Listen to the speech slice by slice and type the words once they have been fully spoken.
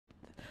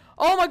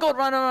Oh my god,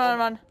 run.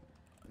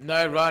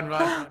 No, run.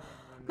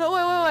 No,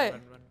 wait.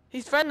 Run.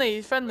 He's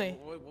friendly.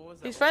 What was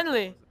that? He's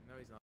friendly. No,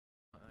 he's not.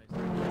 No, he's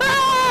not.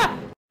 Ah!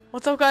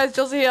 What's up, guys?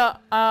 Josie here.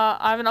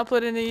 I haven't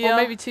uploaded in a year, or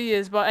maybe 2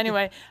 years, but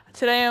anyway,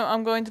 today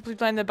I'm going to be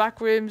playing the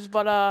Backrooms,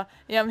 but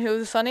yeah, I'm here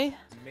with Sunny.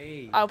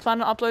 Me. I'll plan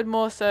to upload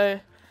more, so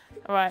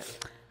alright,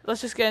 let's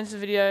just get into the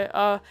video.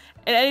 At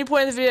any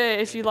point in the video,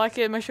 if you like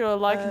it, make sure to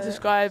like and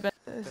subscribe.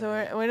 So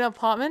we're in an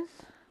apartment.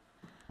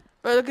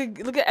 Bro, look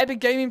at epic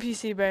gaming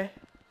PC, bro.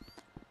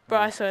 Bro,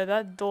 I swear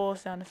that door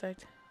sound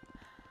effect.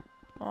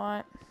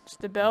 Alright, it's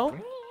the bell.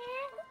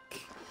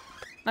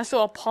 Nice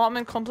little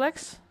apartment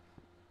complex.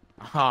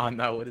 Oh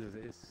no, what is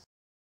this?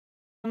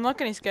 I'm not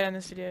getting scared in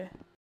this video.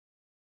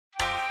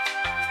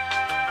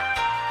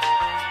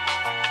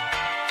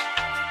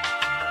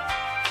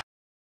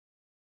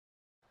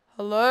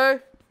 Hello?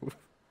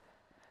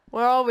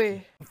 Where are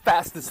we?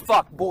 Fast as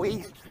fuck,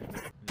 boy.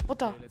 What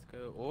the? Okay, let's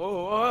go.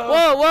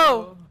 Whoa.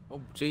 Whoa!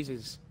 Oh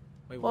Jesus.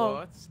 Wait, Whoa.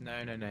 what? No.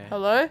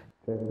 Hello?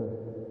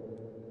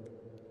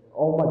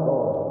 Oh my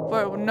god.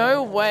 Bro,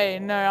 no way.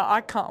 No,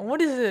 I can't.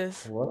 What is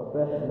this? What's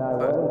that? No,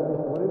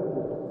 what is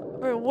this?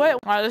 Bro, wait.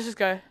 Alright, let's just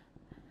go.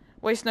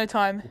 Waste no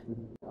time.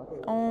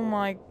 Oh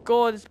my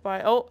god, it's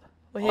bright. Oh,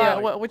 we're here.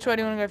 Which way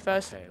do you want to go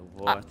first? Okay,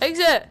 what?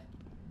 Exit!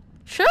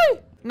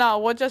 Shoot! No,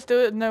 we'll just do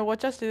it. No, we'll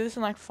just do this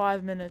in like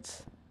 5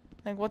 minutes.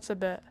 Like, what's the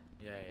bet?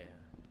 Yeah.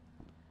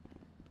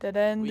 Dead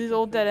end. These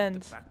all dead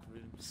ends. The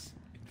Backrooms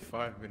in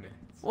 5 minutes.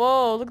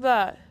 Whoa, look at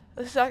that.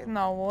 This is like,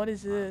 no, what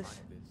is I this?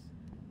 like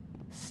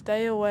this.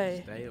 Stay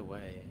away. Stay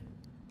away.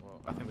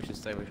 Well, I think we should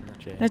stay away from that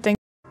chair. No, thank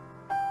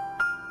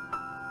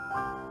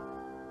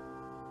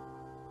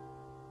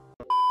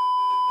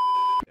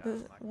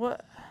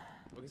What?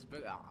 Because,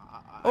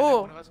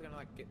 Oh. one of us are gonna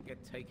like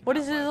get taken. What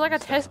out is by this? a Like a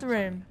monster or test something.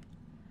 room.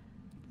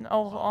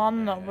 No,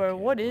 I'm not, bro.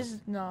 okay, What well.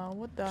 is? No,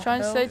 what the? Try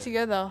and stay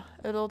together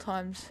at all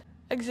times.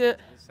 Exit.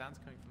 The sound's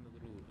coming from the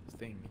little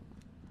thing.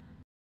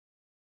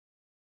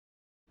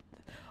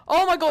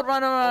 Oh my god,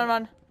 run.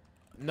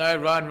 No,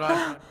 run.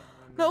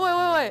 No,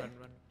 wait. Run.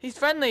 He's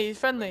friendly.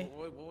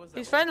 What was that?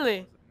 He's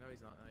friendly. No,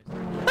 he's not.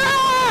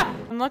 Ah!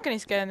 I'm not getting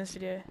scared in this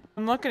video.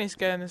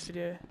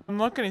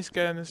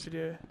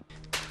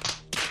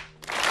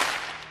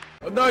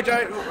 Oh, no,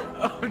 Joe!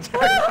 Oh, Joe!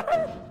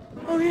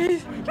 Oh,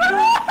 he's...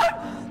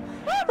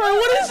 Bro,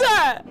 what is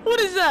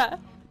that?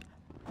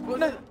 What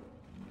no.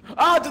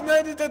 Oh, don't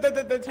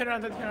turn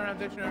around, don't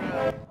turn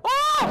around. Oh!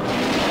 Oh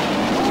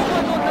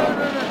my god,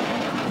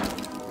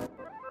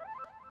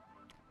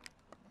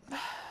 no.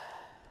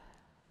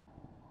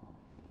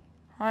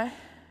 Alright.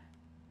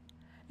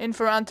 In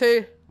for round 2.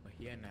 We're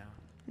here now.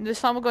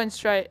 This time we're going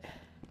straight.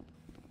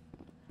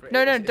 Bro,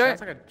 No, it don't. sounds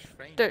like a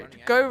train Don't.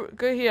 running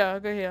Go here.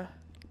 out.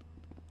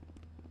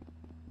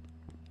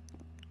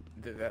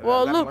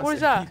 Well, look, what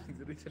is that? He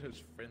literally said it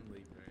was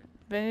friendly, bro.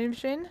 Vending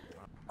machine?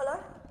 Hello?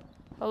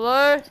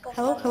 Hello?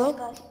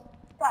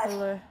 Guys.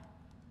 Hello.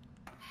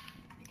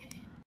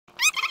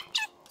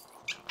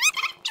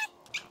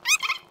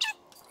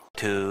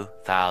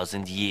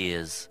 "2,000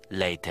 years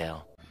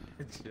later."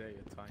 Joe, you're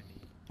tiny.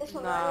 This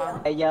one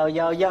right Hey, yo.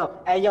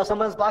 Hey, yo,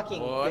 someone's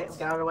blocking. What?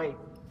 Get out of the way.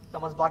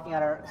 Someone's blocking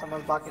us.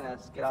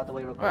 Get out of the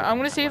way real quick. Alright, I'm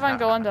gonna see if I can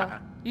go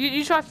under.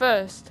 You try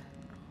first.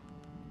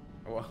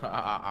 Well,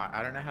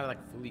 I don't know how to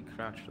like fully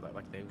crouch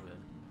like they would.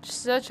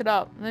 Just search it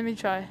up. Let me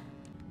try.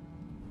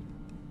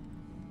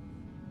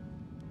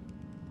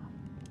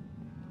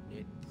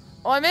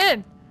 Oh, I'm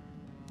in!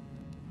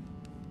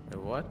 Wait,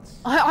 what?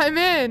 I'm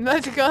in!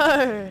 Let's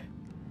go!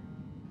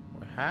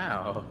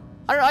 How?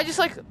 I don't know,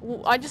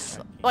 I just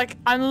like,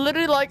 I'm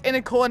literally like in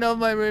a corner of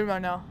my room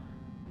right now.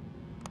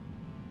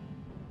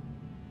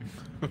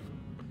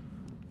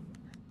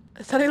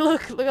 Sonny,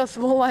 look how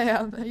small I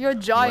am. You're a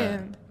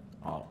giant.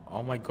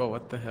 Oh my god,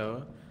 what the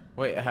hell?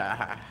 Wait,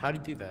 how do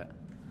you do that?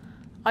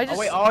 I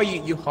just... Oh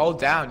wait, you hold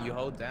down,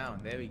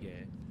 There we go.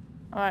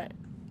 Alright,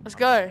 let's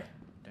go.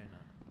 Don't know.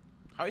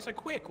 How are you so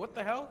quick? What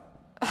the hell?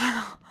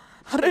 I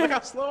Look don't...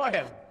 how slow I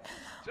am.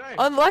 Joe.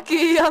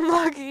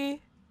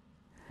 Unlucky.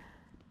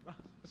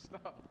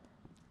 Stop.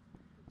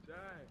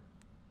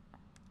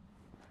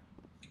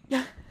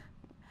 Joe.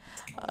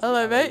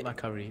 Hello, mate. My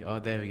coverage. Oh,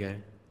 there we go.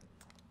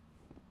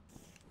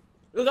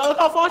 Look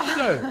how fast you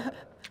go.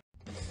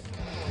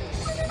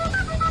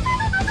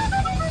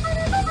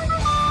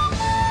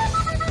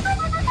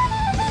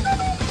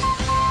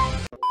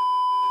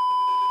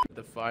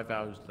 The 5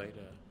 hours later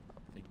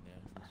thing there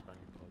from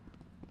SpongeBob.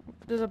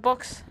 There's a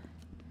box.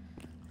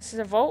 This is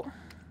a vault.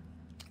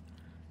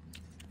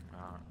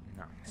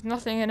 No. There's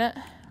nothing in it.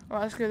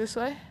 Alright, let's go this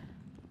way.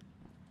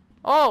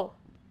 Oh!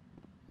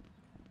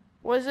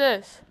 What is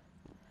this?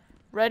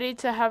 Ready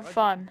to have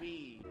fun.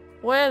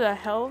 Where the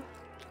hell?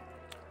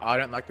 I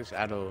don't like this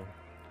at all.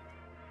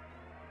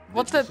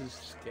 What's this the... is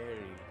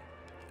scary.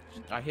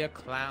 I hear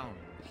clowns.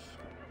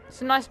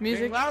 It's nice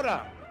music. Getting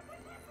louder.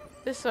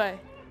 This way.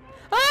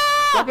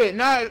 Ah! Stop it!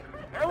 No.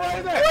 Hey, what is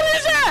it? What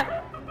is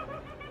that?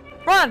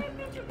 Run!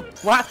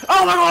 What?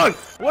 Oh my god!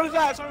 What is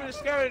that? It's not really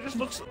scary. It just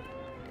looks.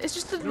 It's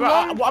just a Bro,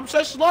 long... I'm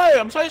so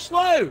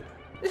slow.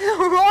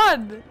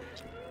 Run!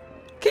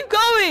 Keep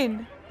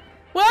going!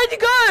 Where'd you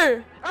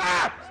go?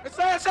 Ah! It's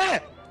there, it's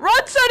there!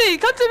 Run, Sonny!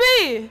 Come to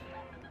me!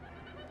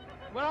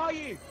 Where are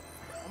you?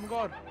 Oh my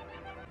god.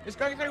 It's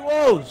going through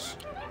walls!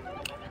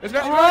 It's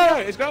going, Oh.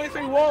 it's going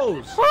through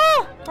walls!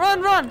 Ah!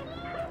 Run, run!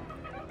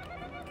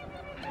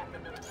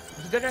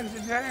 It's a dead end,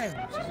 it's a dead end,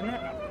 isn't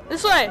it?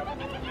 This way!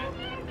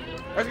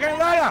 It's going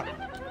lighter!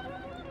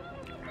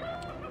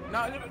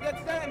 No,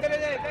 that's dead end, dead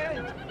end, dead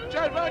end!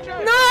 Joe, run,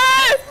 Joe! No!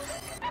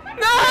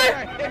 No!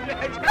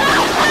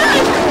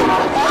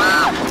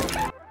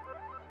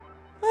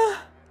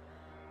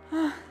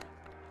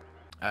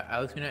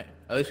 At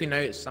least we know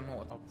it's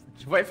somewhat.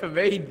 Just wait for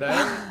me,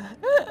 though.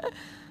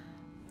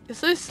 You're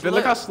so slow. But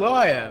look how slow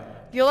I am.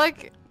 You're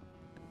like...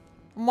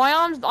 My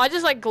arms... I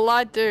just like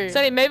glide through.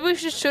 Sonny, maybe we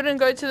shouldn't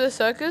go to the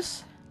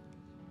circus?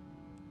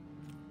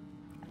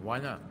 Why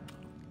not?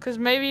 Because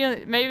maybe...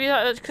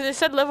 Because it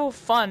said level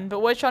fun,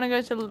 but we're trying to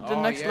go to the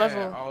next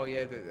level. Oh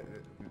yeah,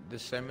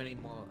 there's so many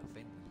more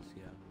things,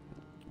 yeah.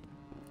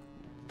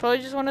 Probably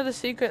just one of the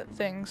secret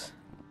things.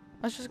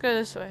 Let's just go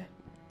this way.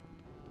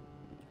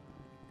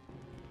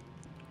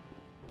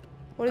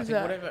 What is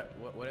that?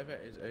 Whatever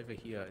is over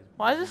here.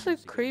 Why is this so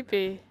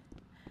creepy?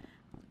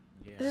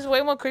 Yeah. This is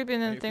way more creepy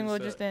than the thing we were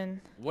Open just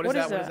in. What is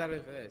that? What is that over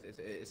there?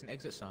 It's an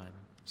exit sign.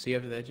 See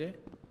over there, Jay?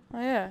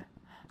 Oh yeah.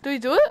 Do we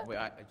do it? Wait,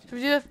 Do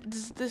we do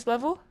this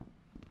level?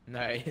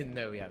 No,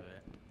 no, we haven't.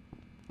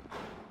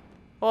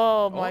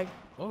 Oh my.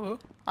 Oh,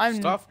 I'm.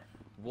 stuff.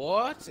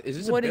 What? Is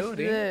this a What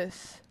building? is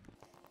this?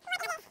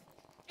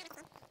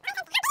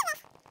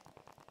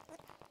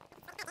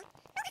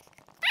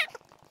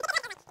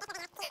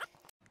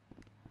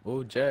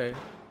 Oh, Jay.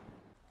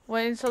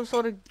 We're in some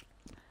sort of.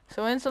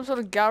 So we're in some sort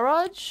of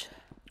garage.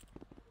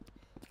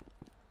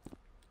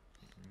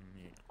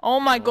 Oh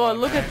my god!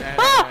 Look at.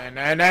 Ah!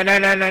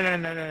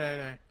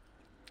 No.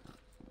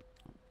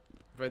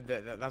 But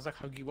that's like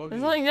Huggy Wuggy.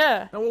 There's nothing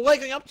there. No, we're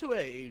waking up to it.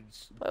 Wait,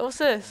 what's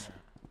this?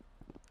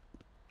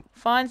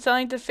 Find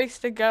something to fix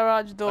the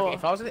garage door. Okay,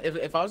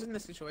 if I was in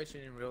this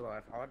situation in real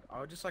life, I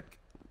would just like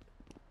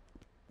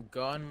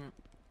go on.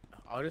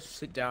 I'll just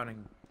sit down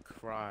and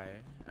cry,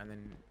 and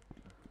then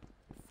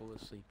fall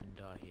asleep and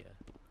die here.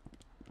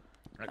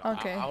 Like,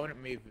 Okay. I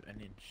wouldn't move an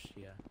inch.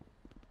 Yeah.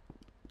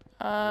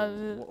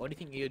 What do you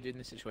think you would do in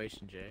this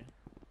situation, Jay?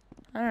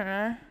 I don't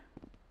know.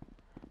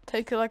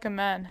 Take it like a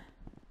man.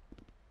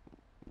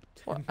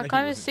 What? I No,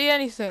 can't you even see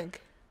anything.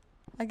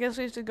 I guess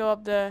we have to go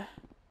up there.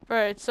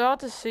 Bro, it's so hard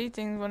to see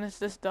things when it's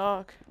this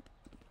dark.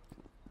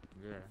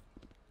 Yeah.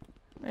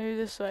 Maybe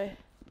this way.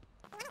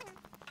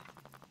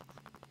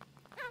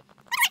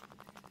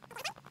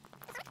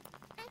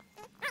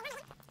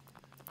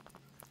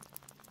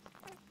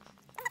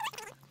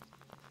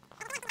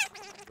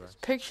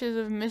 Pictures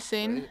of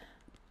missing.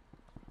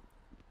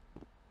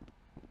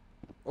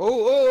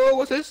 Oh,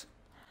 what's this?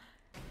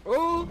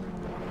 Oh!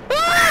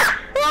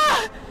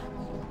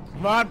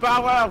 Man,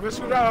 power! Let's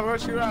go down,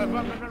 let's go down.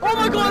 Oh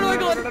my god, oh my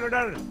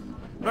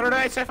god!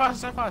 No, so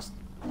fast, so fast.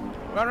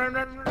 Run.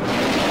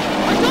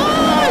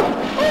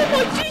 Oh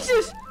my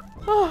Jesus!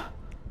 Oh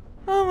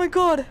my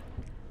god!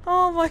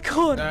 Oh my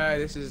god! No,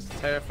 this is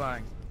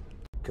terrifying.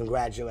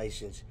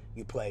 Congratulations,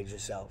 you played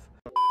yourself.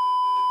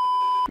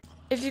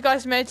 If you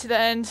guys made it to the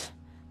end,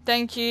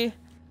 thank you.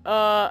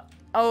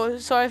 Oh,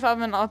 sorry if I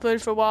haven't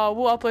uploaded for a while.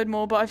 We'll upload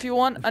more, but if you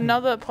want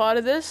another part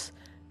of this,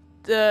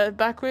 the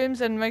Backrooms,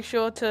 then make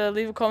sure to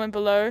leave a comment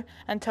below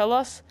and tell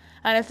us.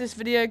 And if this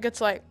video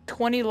gets like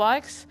 20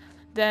 likes,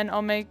 then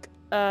I'll make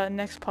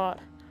next part.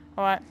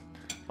 Alright,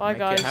 bye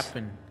guys. Make it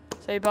happen.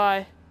 Say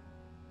bye.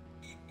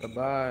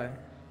 Bye-bye.